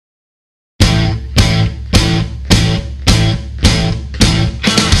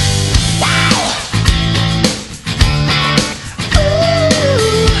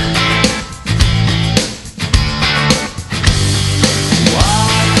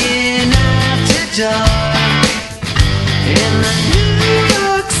dark in the New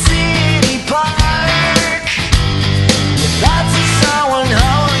York City park. Your thoughts are so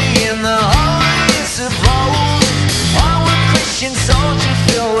unholy in the holiest of holes. All a Christian soldier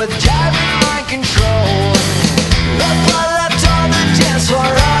filled with driving mind control. The blood left on the dance floor,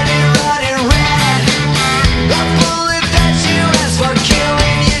 running, running red. The bullet that you asked for,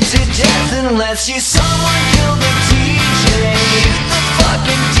 killing you to death unless you someone killed the DJ. The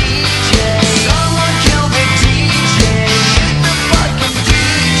fucking DJ. Someone killed the DJ. The fucking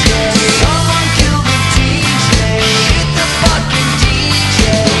DJ. Someone killed the DJ. The fucking DJ.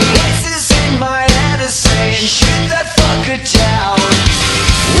 Voices in my head are saying, shoot that fucker down.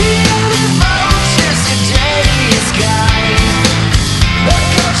 We are the vultures today, it's God. The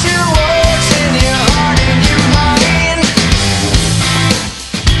culture wars in your heart and your mind.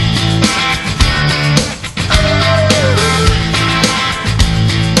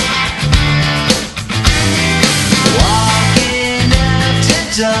 Walking after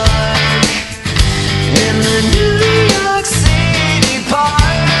dark in the New York City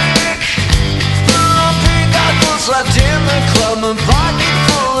park. The pink goggles left in the club, my pocket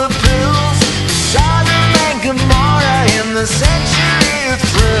full of pills. Sodom and Gomorrah in the century of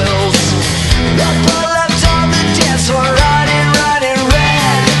thrills. The blood left on the dance floor, running, running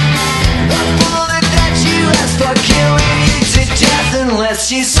red. The bullet that you asked for, killing you to death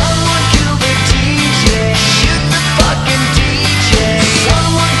unless you someone killed the DJ. Shoot the fucking DJ.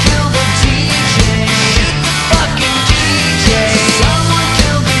 Someone killed the DJ. Shoot the fucking DJ. Someone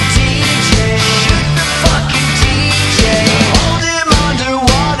killed the DJ. Shoot the fucking DJ. Hold him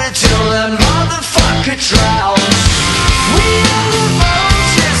underwater till that motherfucker drowns. We are the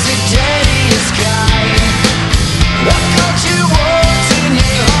vultures, the deadliest kind. The culture wars in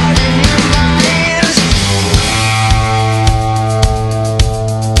your heart and your mind.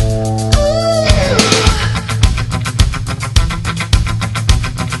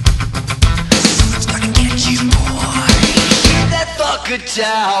 Someone's gonna get you, boy. Shoot that fucker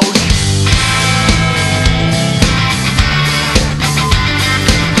down.